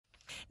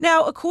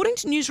Now, according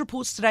to news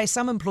reports today,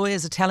 some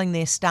employers are telling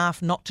their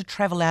staff not to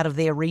travel out of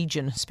their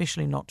region,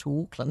 especially not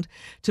to Auckland,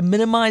 to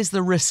minimise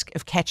the risk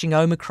of catching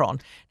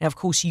Omicron. Now, of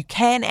course, you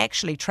can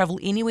actually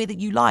travel anywhere that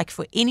you like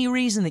for any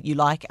reason that you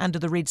like under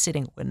the red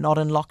setting. We're not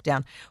in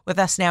lockdown. With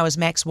us now is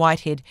Max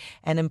Whitehead,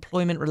 an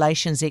employment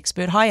relations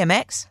expert. Hiya,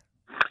 Max.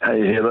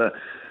 Hey, Heather.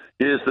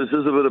 Yes, this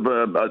is a bit of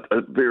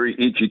a very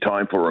edgy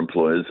time for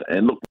employers.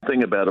 And look, the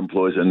thing about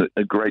employers, and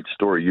a great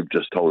story you've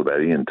just told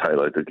about Ian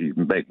Taylor, he's a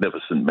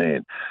magnificent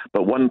man.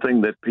 But one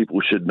thing that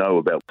people should know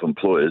about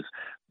employers,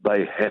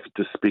 they have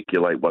to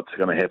speculate what's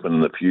going to happen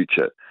in the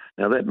future.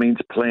 Now, that means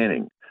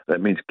planning. That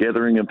means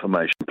gathering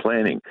information,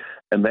 planning.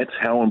 And that's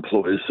how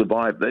employers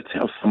survive. That's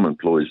how some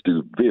employers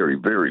do very,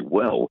 very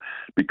well,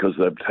 because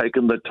they've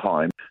taken the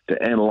time to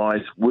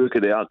analyse, work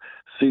it out,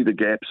 see the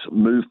gaps,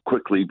 move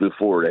quickly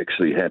before it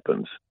actually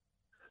happens.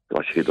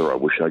 Gosh, Heather, I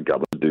wish our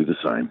government would do the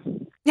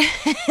same.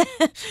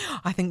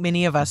 I think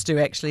many of us do,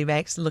 actually,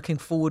 Max. Looking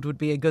forward would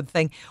be a good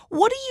thing.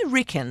 What do you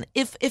reckon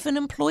if an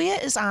employer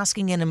is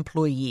asking an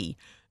employee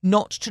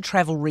not to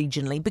travel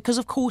regionally? Because,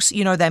 of course,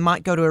 you know, they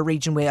might go to a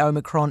region where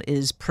Omicron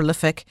is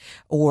prolific,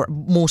 or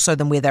more so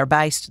than where they're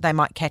based. They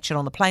might catch it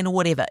on the plane or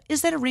whatever.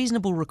 Is that a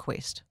reasonable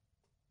request?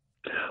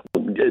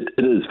 It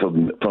is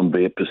from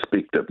their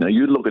perspective. Now,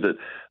 you look at it,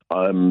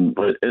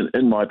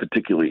 in my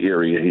particular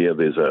area here,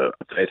 there's a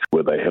flat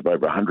where they have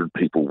over 100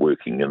 people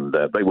working, and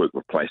they work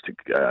with plastic,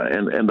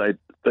 and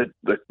they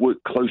work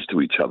close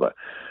to each other.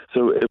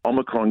 So if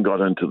Omicron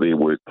got into their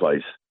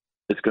workplace,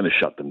 it's going to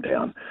shut them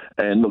down.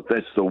 And look,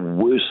 that's the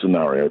worst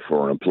scenario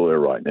for an employer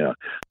right now.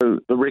 So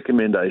the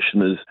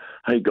recommendation is,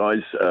 hey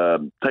guys,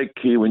 take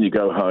care when you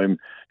go home,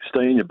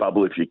 stay in your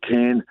bubble if you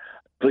can.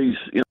 Please,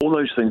 all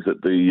those things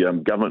that the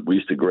government, we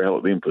used to growl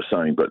at them for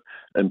saying, but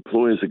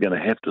employers are going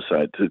to have to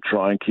say it to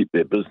try and keep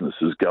their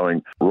businesses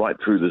going right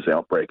through this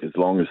outbreak as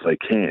long as they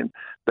can.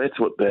 That's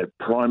what their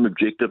prime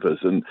objective is.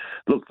 And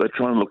look, they're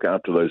trying to look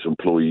after those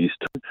employees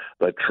too.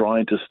 They're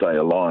trying to stay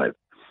alive.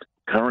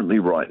 Currently,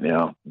 right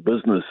now,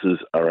 businesses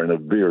are in a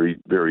very,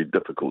 very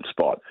difficult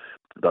spot.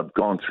 They've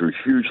gone through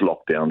huge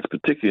lockdowns,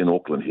 particularly in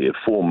Auckland here,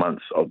 4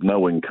 months of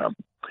no income.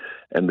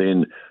 And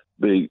then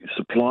the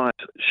supply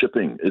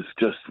shipping is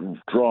just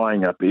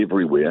drying up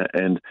everywhere,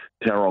 and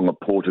Tauranga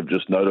Port have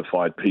just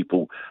notified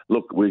people,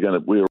 look,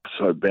 we're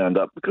also bound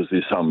up because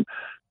there's some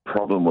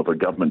problem with a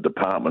government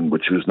department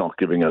which was not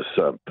giving us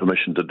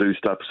permission to do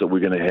stuff, so we're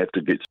going to have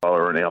to get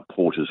slower in our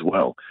port as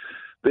well.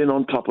 Then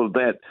on top of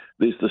that,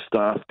 there's the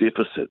staff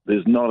deficit.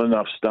 There's not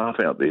enough staff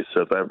out there,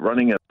 so if they're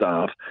running out of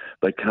staff,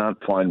 they can't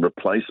find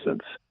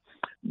replacements.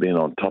 Then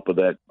on top of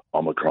that,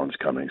 Omicron's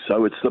coming.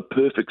 So it's the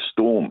perfect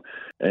storm.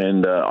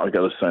 And I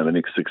got to say, the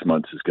next 6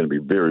 months is going to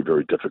be very,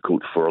 very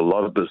difficult for a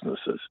lot of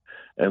businesses.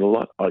 And a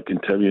lot, I can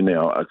tell you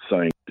now, I'm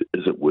saying,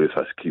 is it worth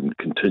us keep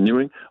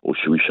continuing, or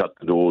should we shut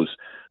the doors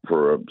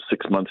for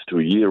 6 months to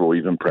a year, or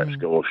even perhaps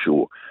go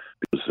offshore?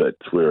 Because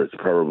that's where it's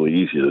probably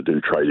easier to do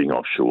trading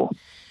offshore.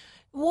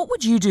 What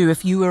would you do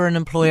if you were an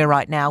employer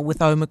right now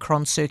with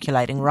Omicron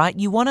circulating, right?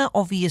 You want to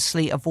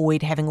obviously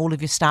avoid having all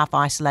of your staff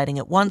isolating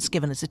at once,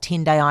 given it's a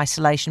 10-day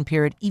isolation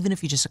period, even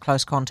if you're just a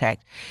close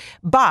contact.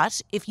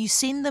 But if you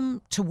send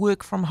them to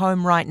work from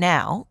home right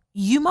now,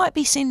 you might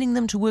be sending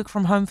them to work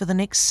from home for the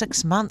next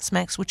 6 months,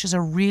 Max, which is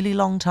a really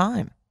long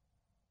time.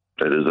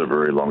 It is a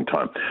very long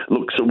time.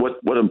 Look, so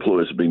what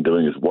employers have been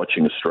doing is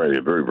watching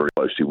Australia very, very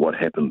closely, what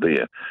happened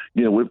there.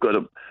 You know, we've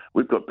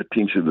got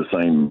potentially the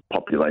same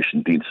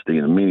population density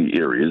in many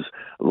areas.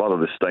 A lot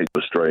of the states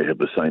of Australia have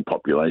the same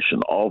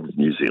population of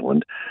New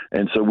Zealand.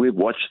 And so we've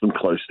watched them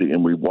closely,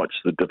 and we've watched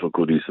the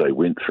difficulties they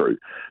went through.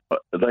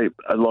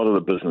 A lot of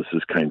the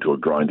businesses came to a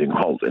grinding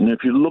halt. And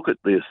if you look at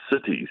their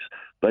cities,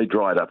 they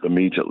dried up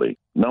immediately.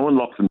 No one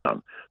locked them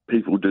down.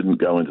 People didn't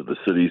go into the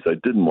cities. They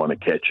didn't want to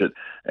catch it,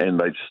 and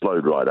they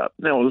slowed right up.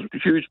 Now, a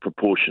huge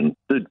proportion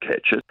did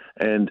catch it,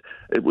 and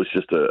it was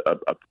just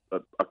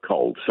a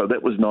cold. So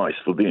that was nice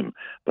for them.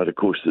 But, of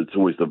course, it's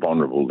always the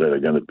vulnerable that are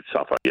going to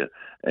suffer here,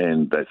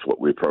 and that's what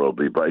we're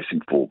probably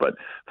bracing for. But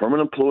from an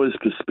employer's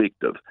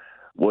perspective,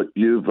 what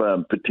you've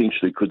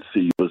potentially could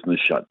see your business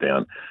shut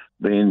down,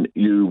 then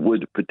you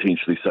would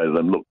potentially say to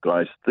them, look,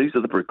 guys, these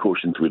are the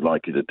precautions we'd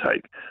like you to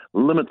take.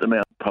 Limit the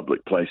amount of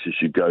public places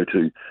you go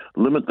to.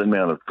 Limit the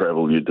amount of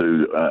travel you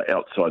do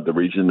outside the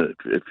region.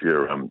 If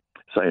you're,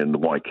 say, in the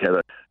Waikato,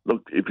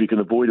 look, if you can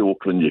avoid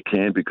Auckland, you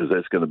can, because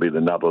that's going to be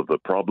the nub of the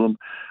problem.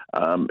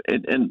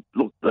 And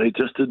look, they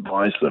just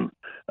advise them.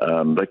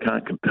 They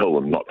can't compel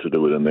them not to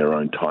do it in their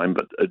own time,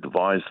 but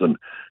advise them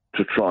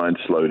to try and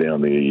slow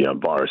down the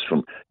virus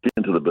from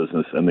getting into the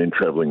business and then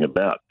travelling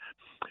about.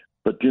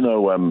 But, you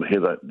know,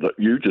 Heather,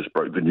 you just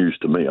broke the news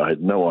to me. I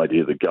had no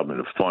idea the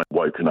government had finally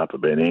woken up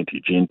about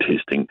antigen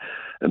testing,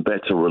 and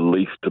that's a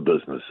relief to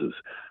businesses.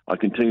 I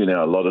can tell you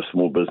now, a lot of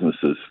small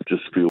businesses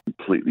just feel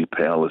completely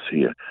powerless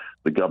here.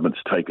 The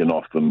government's taken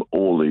off them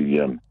all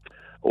the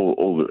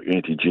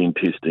antigen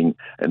testing,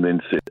 and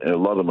then said, a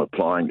lot of them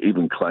applying,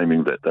 even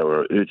claiming that they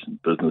were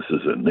urgent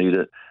businesses that need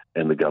it.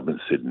 and the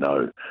government said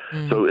no.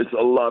 So it's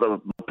a lot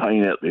of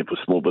pain out there for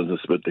small business,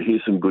 but to hear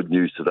some good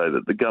news today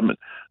that the government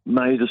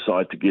may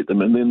decide to get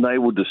them and then they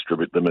will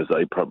distribute them as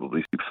they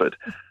probably see fit.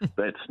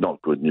 That's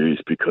not good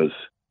news, because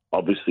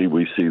obviously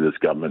we see this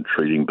government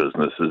treating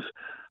businesses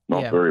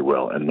not very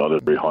well and not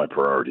a very high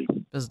priority.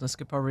 Business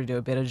could probably do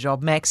a better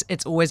job. Max,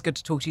 it's always good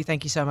to talk to you.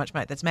 Thank you so much,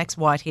 mate. That's Max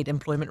Whitehead,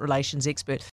 Employment Relations Expert.